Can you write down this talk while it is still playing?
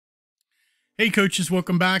Hey coaches,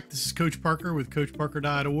 welcome back. This is Coach Parker with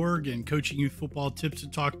CoachParker.org and Coaching Youth Football Tips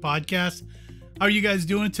and Talk podcast. How are you guys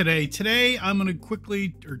doing today? Today, I'm going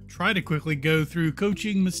to try to quickly go through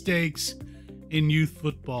coaching mistakes in youth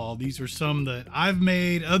football. These are some that I've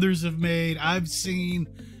made, others have made, I've seen,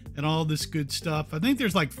 and all this good stuff. I think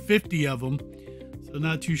there's like 50 of them, so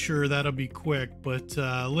not too sure that'll be quick, but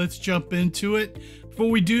let's jump into it.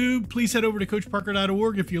 Before we do, please head over to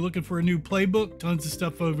CoachParker.org if you're looking for a new playbook. Tons of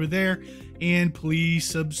stuff over there. And please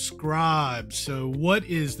subscribe. So what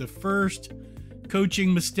is the first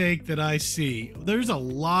coaching mistake that I see? There's a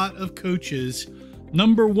lot of coaches,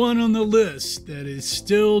 number one on the list, that is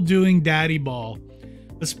still doing daddy ball,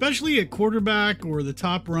 especially at quarterback or the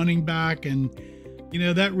top running back. And, you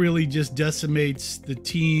know, that really just decimates the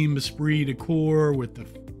team esprit de corps with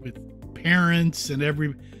parents and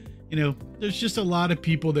there's just a lot of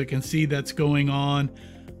people that can see that's going on.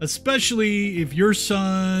 Especially if your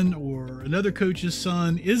son or another coach's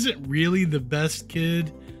son isn't really the best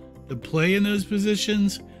kid to play in those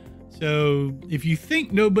positions. So if you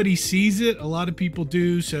think nobody sees it, a lot of people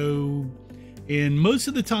do. And most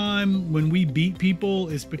of the time when we beat people,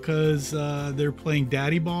 it's because they're playing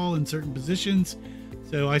daddy ball in certain positions.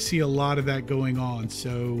 So I see a lot of that going on.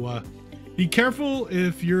 So be careful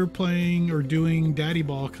if you're playing or doing daddy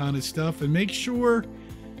ball kind of stuff, and make sure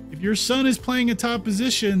if your son is playing a top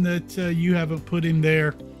position that you haven't put him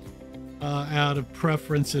there out of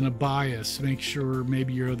preference and a bias. Make sure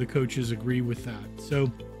maybe your other coaches agree with that.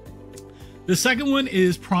 So the second one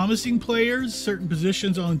is promising players, certain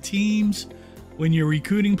positions on teams. When you're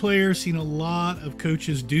recruiting players, seen a lot of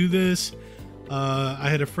coaches do this. I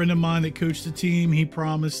had a friend of mine that coached a team. He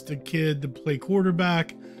promised a kid to play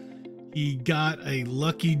quarterback. He got a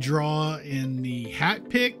lucky draw in the hat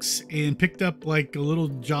picks and picked up like a little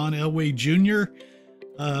John Elway Jr.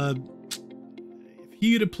 If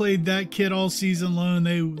he would have played that kid all season long,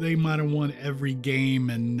 they might have won every game.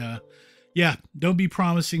 And yeah, don't be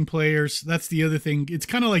promising players. That's the other thing. It's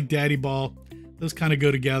kind of like daddy ball. Those kind of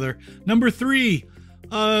go together. Number 3,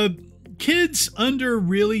 kids under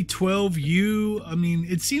really 12U. I mean,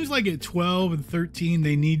 it seems like at 12 and 13,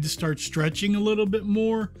 they need to start stretching a little bit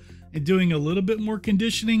more and doing a little bit more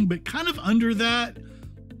conditioning, but kind of under that,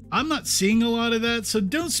 I'm not seeing a lot of that. So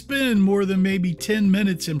don't spend more than maybe 10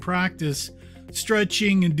 minutes in practice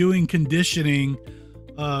stretching and doing conditioning.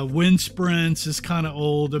 Wind sprints is kind of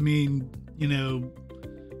old. I mean,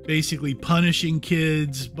 basically punishing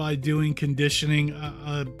kids by doing conditioning.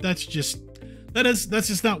 That's just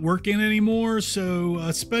not working anymore. So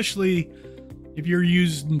especially if you're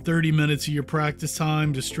using 30 minutes of your practice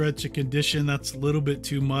time to stretch a condition, that's a little bit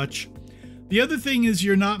too much. The other thing is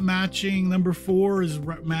you're not matching. Number 4 is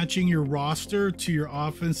matching your roster to your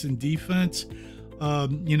offense and defense.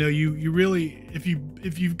 You really, if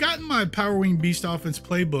you've gotten my Power Wing Beast offense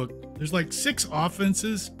playbook, there's like 6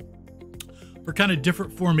 offenses for kind of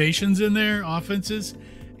different formations in there, offenses.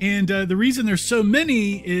 And the reason there's so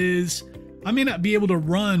many is I may not be able to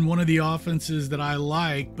run one of the offenses that I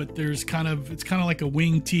like, but it's kind of like a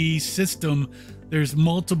wing T system. There's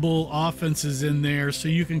multiple offenses in there, so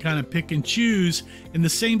you can kind of pick and choose. And the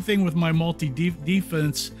same thing with my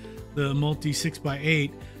multi-defense, the multi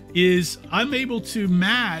 6x8, is I'm able to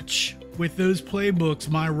match with those playbooks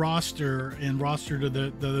my roster and roster to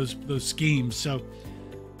those schemes. So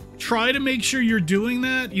try to make sure you're doing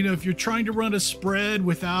that. If you're trying to run a spread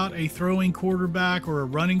without a throwing quarterback or a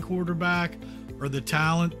running quarterback or the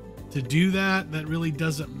talent to do that really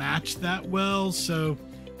doesn't match that well. So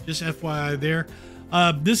just FYI there.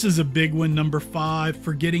 This is a big one. Number 5,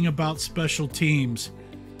 forgetting about special teams.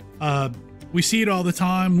 We see it all the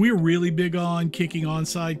time. We're really big on kicking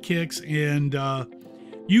onside kicks, and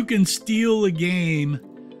you can steal a game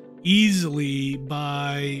easily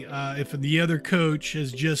by if the other coach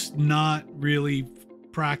has just not really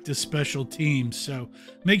practiced special teams. So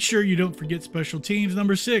make sure you don't forget special teams.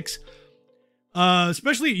 Number 6,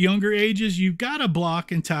 especially at younger ages, you've got to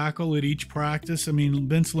block and tackle at each practice. I mean,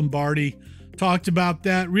 Vince Lombardi talked about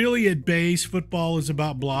that. Really, at base, football is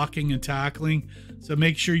about blocking and tackling. So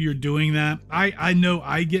make sure you're doing that. I know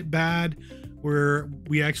I get bad where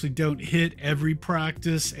we actually don't hit every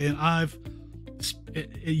practice, and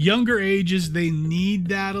at younger ages, they need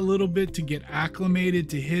that a little bit to get acclimated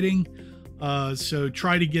to hitting. So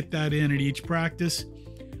try to get that in at each practice.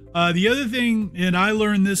 The other thing, and I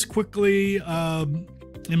learned this quickly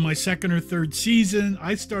in my second or third season,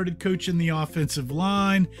 I started coaching the offensive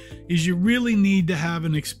line, is you really need to have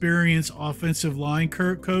an experienced offensive line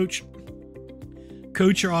coach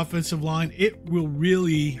coach your offensive line, it will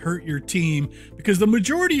really hurt your team because the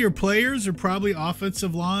majority of your players are probably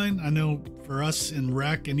offensive line. I know for us in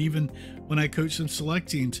rec, and even when I coach some select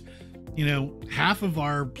teams, you know, half of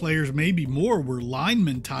our players, maybe more, were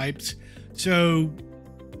lineman types. So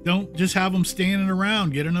don't just have them standing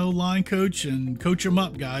around. Get an O-line coach and coach them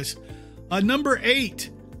up, guys. Number 8,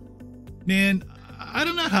 man, I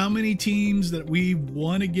don't know how many teams that we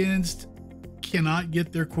won against cannot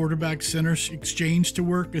get their quarterback center exchange to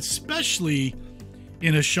work, especially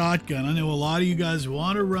in a shotgun. I know a lot of you guys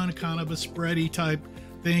want to run kind of a spready type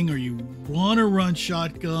thing, or you want to run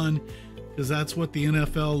shotgun because that's what the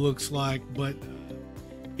NFL looks like. But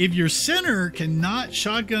if your center cannot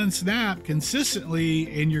shotgun snap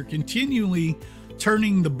consistently and you're continually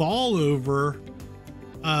turning the ball over,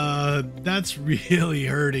 that's really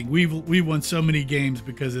hurting. We've won so many games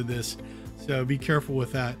because of this, so be careful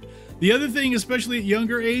with that. The other thing, especially at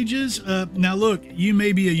younger ages, now look, you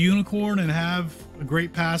may be a unicorn and have a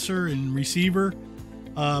great passer and receiver,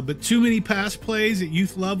 but too many pass plays at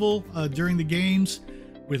youth level during the games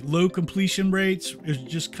with low completion rates is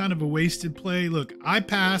just kind of a wasted play. Look, I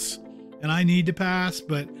pass and I need to pass,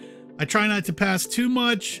 but I try not to pass too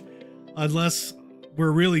much unless we're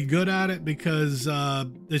really good at it, because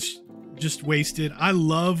it's just wasted. I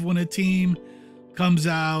love when a team comes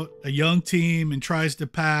out, a young team, and tries to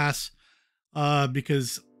pass,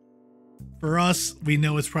 because for us, we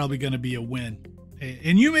know it's probably going to be a win.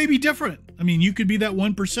 And you may be different. I mean, you could be that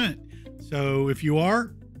 1%. So if you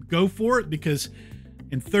are, go for it, because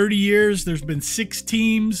in 30 years, there's been 6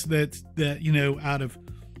 teams that you know, out of,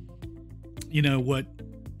 you know, what,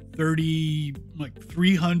 30, like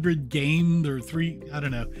 300 games or I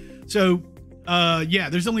don't know. So yeah,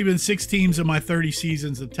 there's only been 6 teams in my 30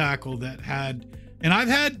 seasons of tackle that had, and I've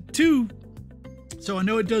had 2, so I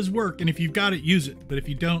know it does work. And if you've got it, use it. But if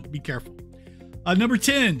you don't, be careful. Number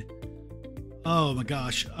 10. Oh my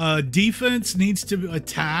gosh. Defense needs to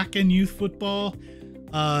attack in youth football,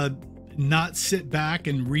 not sit back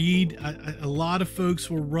and read. A lot of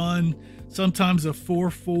folks will run sometimes a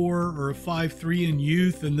 4-4 or a 5-3 in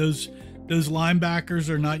youth, and those linebackers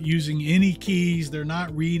are not using any keys. They're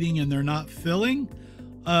not reading and they're not filling.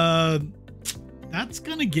 That's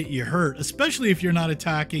going to get you hurt, especially if you're not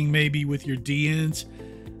attacking maybe with your DNs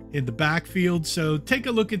in the backfield. So take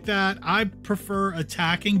a look at that. I prefer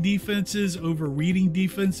attacking defenses over reading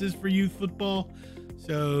defenses for youth football.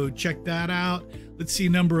 So check that out. Let's see,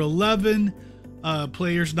 number 11,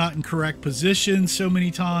 players not in correct position. So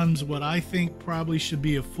many times what I think probably should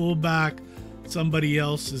be a fullback, somebody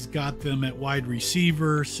else has got them at wide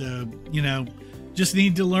receiver. So, you know, just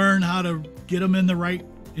need to learn how to get them in the right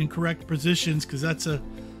and correct positions, because it's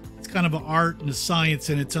kind of an art and a science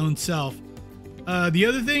in its own self. The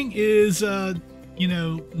other thing is, you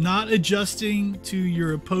know, not adjusting to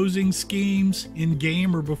your opposing schemes in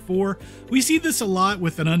game or before. We see this a lot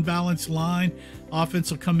with an unbalanced line.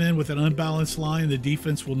 Offense will come in with an unbalanced line. The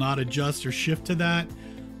defense will not adjust or shift to that.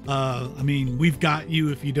 I mean, we've got you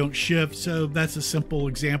if you don't shift. So that's a simple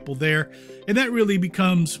example there. And that really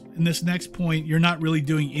becomes, in this next point, you're not really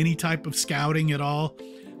doing any type of scouting at all.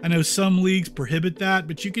 I know some leagues prohibit that,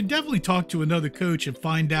 but you can definitely talk to another coach and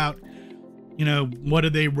find out, you know, what do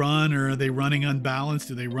they run, or are they running unbalanced?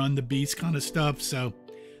 Do they run the beast kind of stuff? So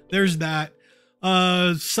there's that.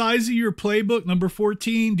 Size of your playbook, number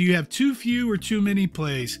 14. Do you have too few or too many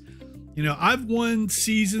plays? You know, I've won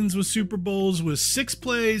seasons with Super Bowls with 6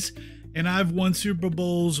 plays, and I've won Super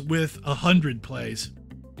Bowls with 100 plays.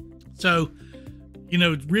 So, you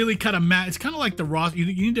know, really kind of it's kind of like the roster. You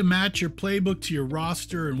need to match your playbook to your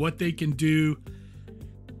roster and what they can do,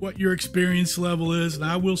 what your experience level is. And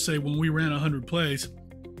I will say, when we ran 100 plays,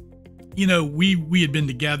 you know, we had been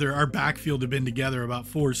together, our backfield had been together about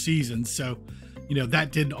 4 seasons. So, you know,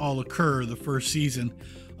 that didn't all occur the first season.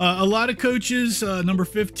 A lot of coaches, number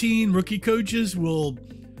 15, rookie coaches will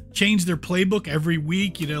change their playbook every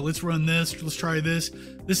week. You know, let's run this, let's try this.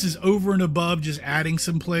 This is over and above just adding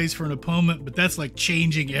some plays for an opponent, but that's like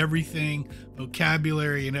changing everything,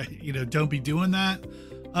 vocabulary, you know, don't be doing that.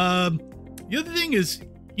 The other thing is,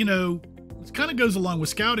 you know, it kind of goes along with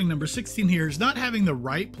scouting, number 16 here, is not having the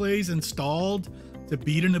right plays installed to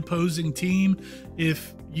beat an opposing team.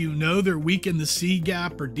 If you know they're weak in the C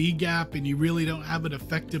gap or D gap and you really don't have an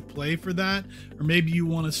effective play for that, or maybe you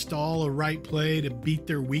want to stall a right play to beat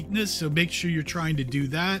their weakness, so make sure you're trying to do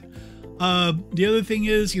that. The other thing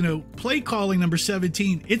is, you know, play calling, number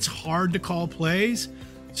 17, it's hard to call plays,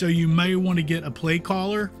 so you may want to get a play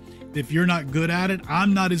caller. If you're not good at it,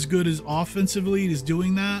 I'm not as good as offensively as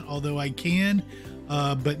doing that, although I can,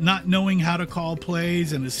 but not knowing how to call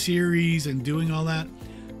plays and a series and doing all that,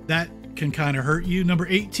 can kind of hurt you. Number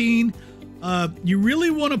 18, you really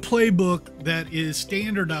want a playbook that is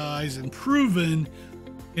standardized and proven.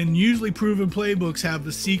 And usually proven playbooks have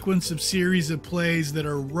a sequence of series of plays that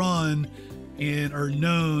are run and are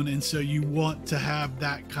known. And so you want to have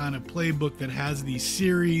that kind of playbook that has these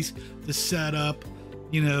series to set up,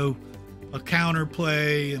 you know, a counter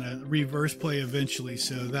play and a reverse play eventually.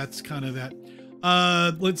 So that's kind of that.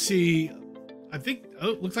 Let's see. I think,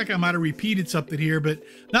 looks like I might have repeated something here, but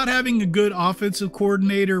not having a good offensive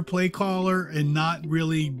coordinator, play caller, and not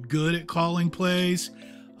really good at calling plays.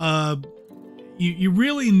 You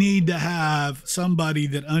really need to have somebody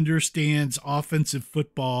that understands offensive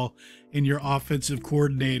football in your offensive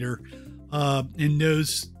coordinator and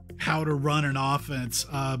knows how to run an offense.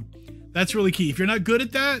 That's really key. If you're not good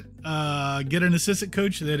at that, get an assistant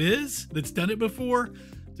coach that's done it before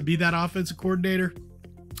to be that offensive coordinator.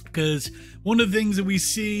 Because one of the things that we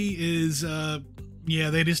see is,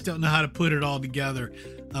 they just don't know how to put it all together.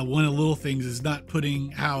 One of the little things is not putting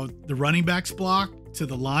how the running backs block to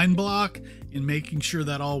the line block and making sure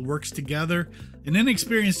that all works together. An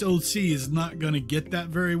inexperienced OC is not going to get that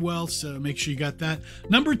very well, so make sure you got that.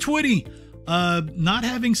 Number 20, not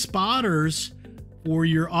having spotters for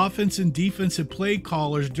your offense and defensive play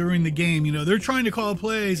callers during the game. You know, they're trying to call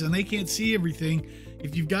plays and they can't see everything.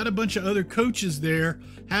 If you've got a bunch of other coaches there,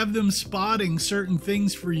 have them spotting certain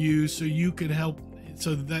things for you so you can help,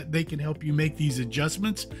 so that they can help you make these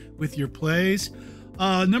adjustments with your plays.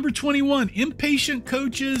 Number 21, impatient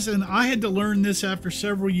coaches. And I had to learn this after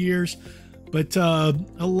several years, but a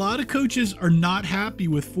lot of coaches are not happy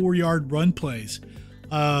with 4-yard run plays.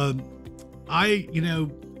 I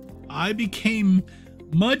became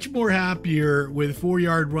much more happier with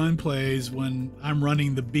 4-yard run plays when I'm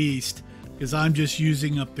running the beast, because I'm just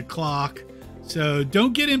using up the clock. So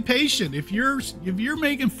don't get impatient. If you're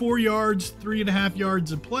making 4 yards, 3.5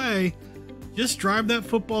 yards of play, just drive that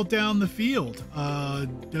football down the field.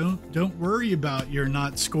 Don't worry about you're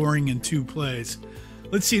not scoring in 2 plays.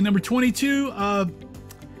 Let's see, number 22.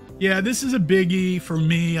 This is a biggie for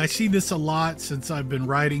me. I see this a lot since I've been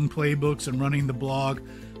writing playbooks and running the blog.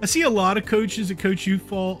 I see a lot of coaches that coach youth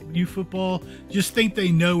football just think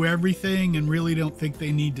they know everything and really don't think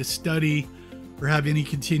they need to study or have any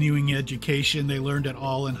continuing education. They learned it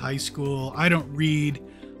all in high school. I don't read.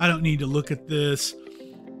 I don't need to look at this.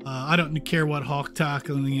 I don't care what hawk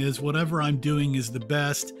tackling is. Whatever I'm doing is the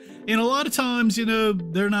best. And a lot of times,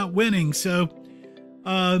 they're not winning. So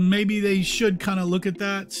maybe they should kind of look at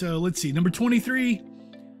that. So let's see. Number 23,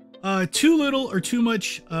 too little or too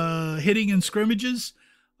much hitting in scrimmages.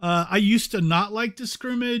 I used to not like to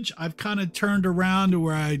scrimmage. I've kind of turned around to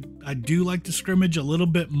where I do like to scrimmage a little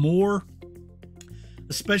bit more,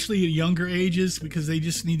 especially at younger ages, because they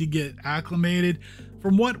just need to get acclimated.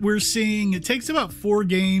 From what we're seeing, it takes about 4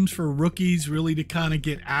 games for rookies really to kind of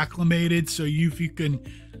get acclimated. So if you can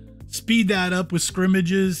speed that up with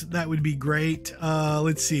scrimmages, that would be great.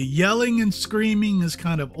 Let's see. Yelling and screaming is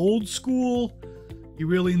kind of old school. You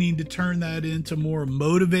really need to turn that into more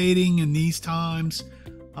motivating in these times.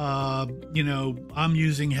 I'm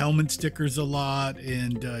using helmet stickers a lot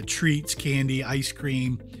and treats, candy, ice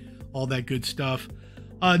cream, all that good stuff.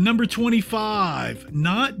 Number 25,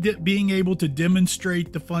 not being able to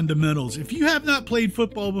demonstrate the fundamentals. If you have not played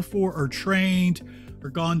football before or trained or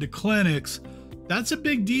gone to clinics, that's a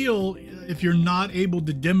big deal if you're not able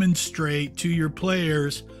to demonstrate to your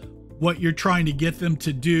players what you're trying to get them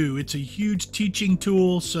to do. It's a huge teaching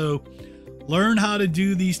tool, so learn how to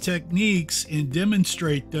do these techniques and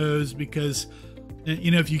demonstrate those, because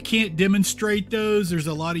if you can't demonstrate those, there's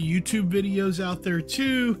a lot of YouTube videos out there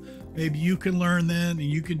too. Maybe you can learn them and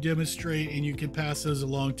you can demonstrate and you can pass those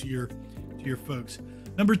along to your folks.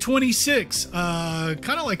 Number 26, kind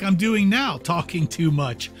of like I'm doing now, talking too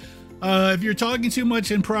much. If you're talking too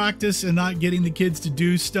much in practice and not getting the kids to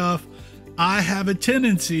do stuff, I have a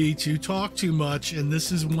tendency to talk too much, and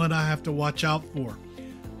this is what I have to watch out for.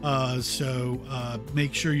 So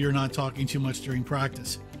make sure you're not talking too much during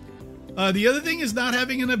practice. The other thing is not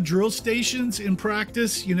having enough drill stations in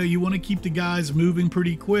practice. You want to keep the guys moving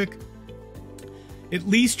pretty quick. At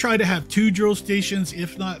least try to have 2 drill stations,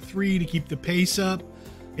 if not 3, to keep the pace up.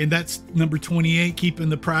 And that's number 28, keeping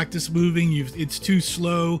the practice moving. It's too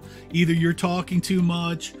slow. Either you're talking too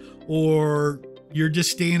much or you're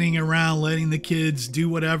just standing around letting the kids do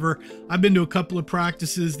whatever. I've been to a couple of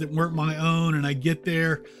practices that weren't my own, and I get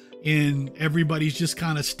there and everybody's just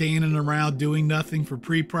kind of standing around doing nothing for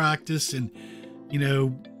pre-practice, and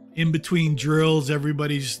in between drills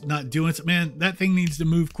everybody's not doing it. Man, that thing needs to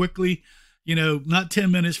move quickly. Not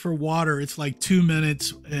 10 minutes for water, it's like 2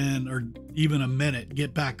 minutes or even a minute.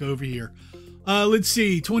 Get back over here. Let's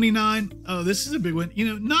see, 29. Oh, this is a big one.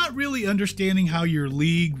 Not really understanding how your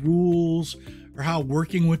league rules or how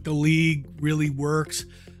working with the league really works.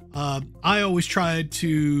 I always try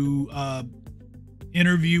to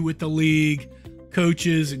interview with the league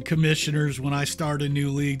coaches and commissioners when I start a new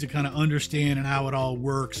league to kind of understand and how it all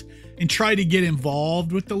works and try to get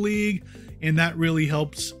involved with the league. And that really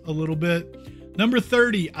helps a little bit. Number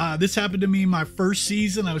 30, this happened to me my first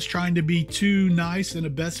season. I was trying to be too nice and a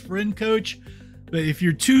best friend coach. But if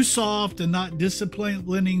you're too soft and not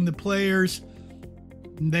disciplining the players,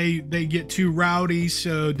 they get too rowdy.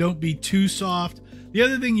 So don't be too soft. The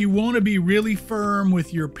other thing, you want to be really firm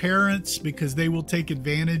with your parents because they will take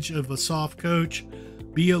advantage of a soft coach.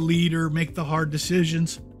 Be a leader, make the hard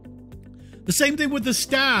decisions. The same thing with the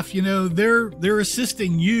staff. They're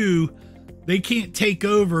assisting you. They can't take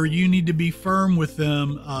over. You need to be firm with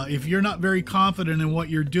them. If you're not very confident in what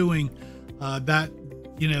you're doing,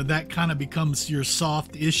 that kind of becomes your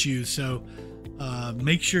soft issue. So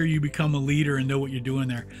make sure you become a leader and know what you're doing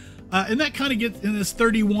there. And that kind of gets in this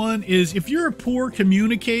 31 is if you're a poor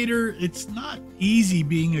communicator, it's not easy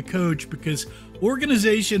being a coach because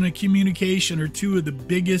organization and communication are two of the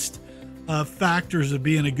biggest factors of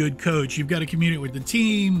being a good coach. You've got to communicate with the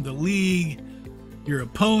team, the league, your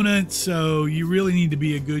opponent. So you really need to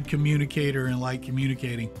be a good communicator and like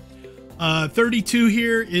communicating. 32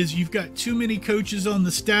 here is you've got too many coaches on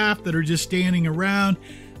the staff that are just standing around.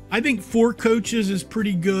 I think 4 coaches is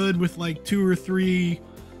pretty good with like 2 or 3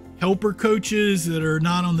 helper coaches that are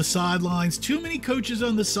not on the sidelines. Too many coaches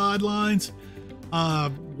on the sidelines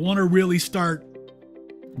want to really start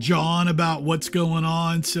jawing about what's going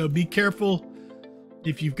on. So be careful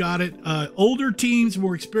if you've got it. Older teams,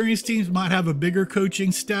 more experienced teams might have a bigger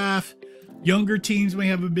coaching staff. Younger teams may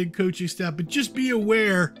have a big coaching staff, but just be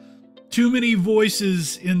aware, too many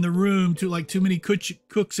voices in the room, too many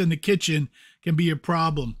cooks in the kitchen can be a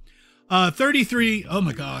problem. 33, oh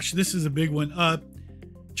my gosh, this is a big one.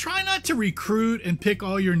 Try not to recruit and pick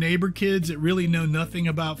all your neighbor kids that really know nothing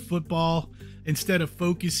about football instead of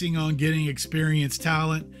focusing on getting experienced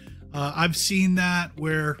talent. I've seen that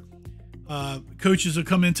where coaches will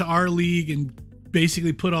come into our league and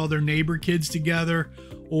basically put all their neighbor kids together,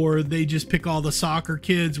 or they just pick all the soccer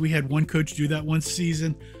kids. We had one coach do that one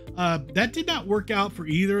season. That did not work out for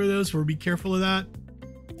either of those, so be careful of that.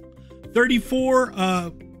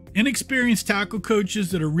 34, inexperienced tackle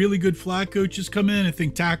coaches that are really good flag coaches come in and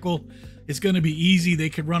think tackle is going to be easy. They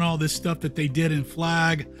could run all this stuff that they did in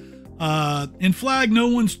flag. In flag, no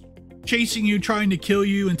one's chasing you, trying to kill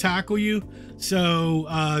you and tackle you.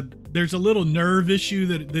 So there's a little nerve issue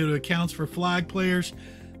that accounts for flag players.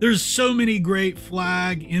 There's so many great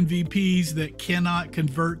flag MVPs that cannot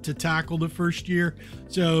convert to tackle the first year.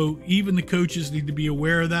 So even the coaches need to be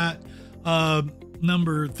aware of that.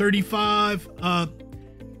 Number 35,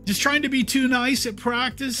 just trying to be too nice at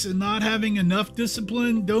practice and not having enough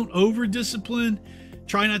discipline. Don't over discipline.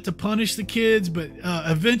 Try not to punish the kids, but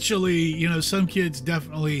eventually, some kids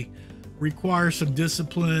definitely require some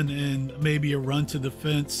discipline and maybe a run to the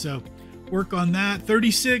fence. So work on that.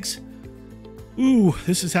 36. Ooh,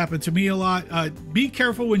 this has happened to me a lot. Be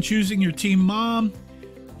careful when choosing your team mom.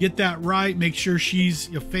 Get that right. Make sure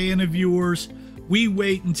she's a fan of yours. We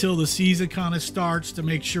wait until the season kind of starts to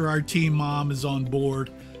make sure our team mom is on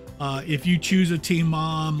board. If you choose a team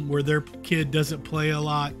mom where their kid doesn't play a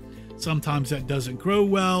lot, sometimes that doesn't grow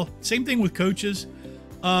well. Same thing with coaches.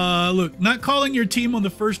 Look, not calling your team on the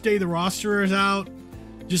first day the roster is out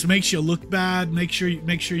just makes you look bad. Make sure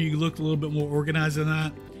you look a little bit more organized than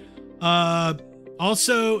that.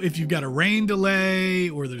 Also, if you've got a rain delay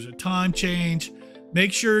or there's a time change,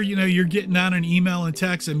 make sure you're getting out an email and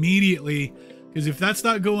text immediately, because if that's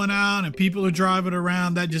not going out and people are driving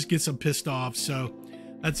around, that just gets them pissed off. So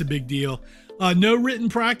that's a big deal. No written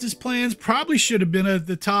practice plans probably should have been at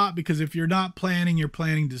the top, because if you're not planning, you're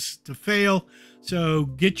planning to fail. So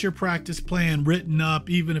get your practice plan written up,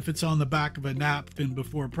 even if it's on the back of a napkin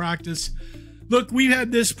before practice. Look, we've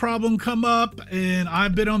had this problem come up, and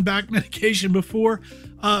I've been on back medication before.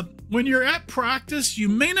 When you're at practice, you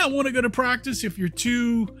may not want to go to practice if you're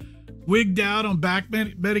too wigged out on back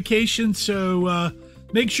medication. So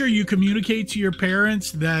make sure you communicate to your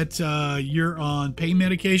parents that you're on pain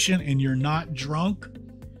medication and you're not drunk.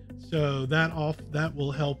 So that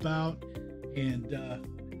will help out, and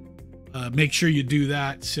make sure you do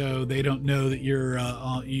that so they don't know that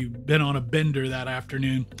you've been on a bender that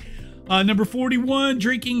afternoon. Number 41,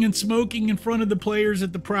 drinking and smoking in front of the players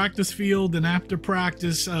at the practice field and after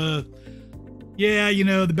practice. The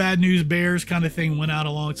bad news bears kind of thing went out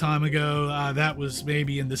a long time ago. That was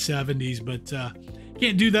maybe in the 70s, but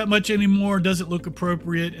can't do that much anymore. Doesn't look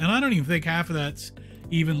appropriate. And I don't even think half of that's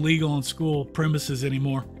even legal on school premises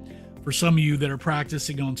anymore for some of you that are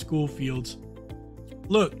practicing on school fields.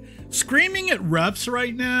 Look, screaming at refs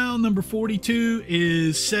right now, number 42,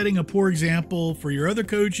 is setting a poor example for your other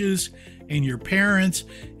coaches and your parents.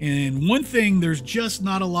 And one thing, there's just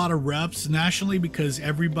not a lot of refs nationally because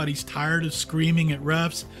everybody's tired of screaming at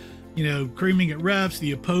refs. You know, screaming at refs,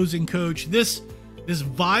 the opposing coach. This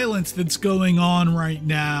violence that's going on right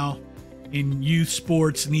now in youth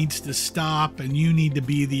sports needs to stop, and you need to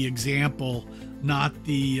be the example, not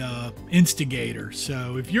the instigator.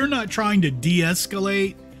 So if you're not trying to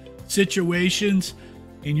de-escalate situations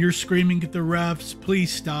and you're screaming at the refs, please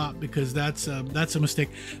stop, because that's a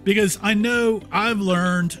mistake. Because I know I've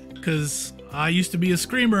learned, because I used to be a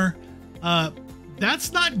screamer,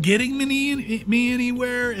 that's not getting me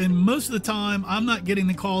anywhere, and most of the time I'm not getting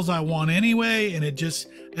the calls I want anyway, and it just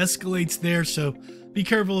escalates there. So be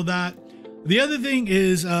careful of that. The other thing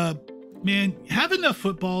is, man, have enough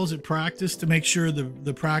footballs at practice to make sure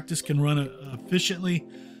the practice can run efficiently.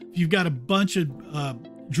 If you've got a bunch of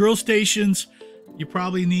drill stations, you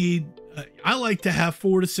probably need, I like to have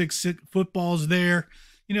 4 to 6 footballs there.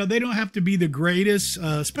 You know, they don't have to be the greatest,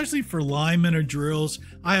 especially for linemen or drills.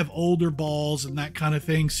 I have older balls and that kind of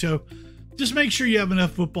thing. So just make sure you have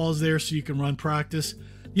enough footballs there so you can run practice.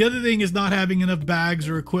 The other thing is not having enough bags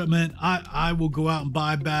or equipment. I will go out and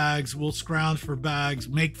buy bags. We'll scrounge for bags,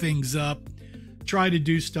 make things up, try to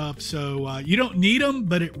do stuff. So you don't need them,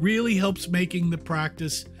 but it really helps making the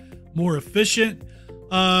practice more efficient.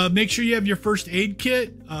 Make sure you have your first aid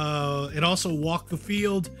kit, and also walk the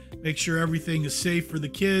field. Make sure everything is safe for the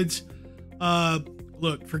kids.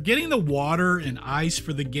 Look, forgetting the water and ice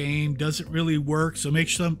for the game doesn't really work, so make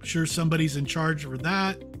sure somebody's in charge for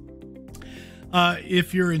that.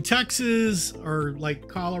 If you're in Texas or like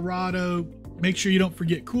Colorado, make sure you don't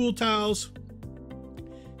forget cool towels,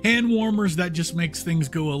 hand warmers. That just makes things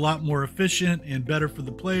go a lot more efficient and better for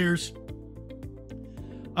the players.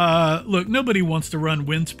 Look, nobody wants to run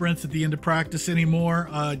wind sprints at the end of practice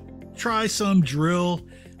anymore. Try some drill.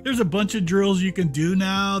 There's a bunch of drills you can do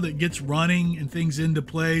now that gets running and things into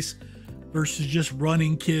place versus just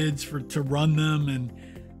running kids to run them.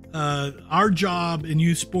 And our job in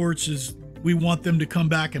youth sports is we want them to come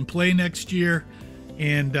back and play next year.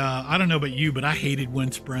 And I don't know about you, but I hated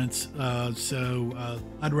wind sprints. So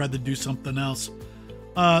I'd rather do something else.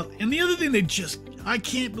 And the other thing, I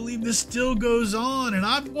can't believe this still goes on. And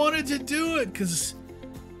I've wanted to do it because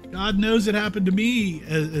God knows it happened to me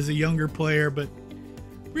as a younger player. But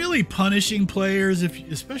really punishing players,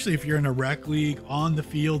 especially if you're in a rec league, on the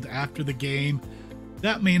field after the game,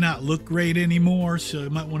 that may not look great anymore. So you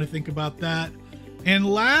might want to think about that. And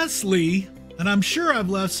lastly, and I'm sure I've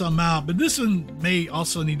left some out, but this one may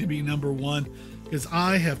also need to be number one because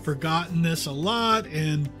I have forgotten this a lot.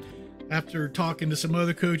 And after talking to some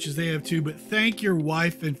other coaches, they have too. But thank your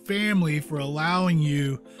wife and family for allowing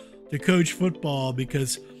you to coach football,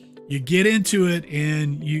 because you get into it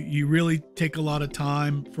and you really take a lot of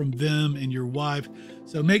time from them and your wife.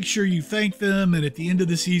 So make sure you thank them. And at the end of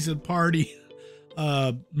the season party,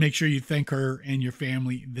 make sure you thank her and your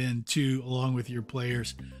family then too, along with your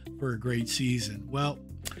players, for a great season. Well,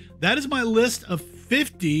 that is my list of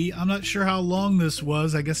 50. I'm not sure how long this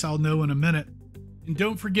was. I guess I'll know in a minute. And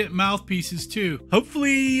don't forget mouthpieces too.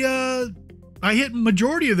 Hopefully, I hit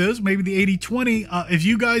majority of those, maybe the 80-20. If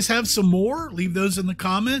you guys have some more, leave those in the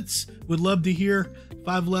comments. Would love to hear if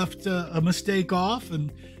I've left a mistake off,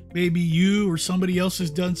 and maybe you or somebody else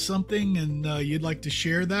has done something and you'd like to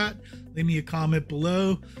share that. Leave me a comment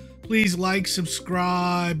below. Please like,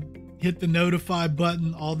 subscribe, hit the notify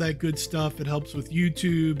button, all that good stuff. It helps with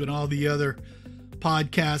YouTube and all the other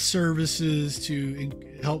podcast services to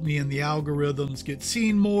help me in the algorithms get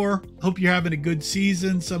seen more. Hope you're having a good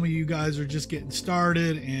season. Some of you guys are just getting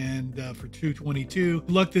started, and for 2022,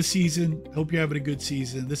 good luck this season. Hope you're having a good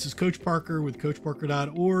season. This is Coach Parker with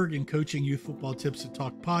CoachParker.org and Coaching Youth Football Tips to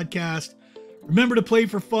Talk podcast. Remember to play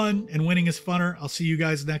for fun, and winning is funner. I'll see you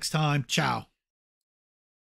guys next time. Ciao.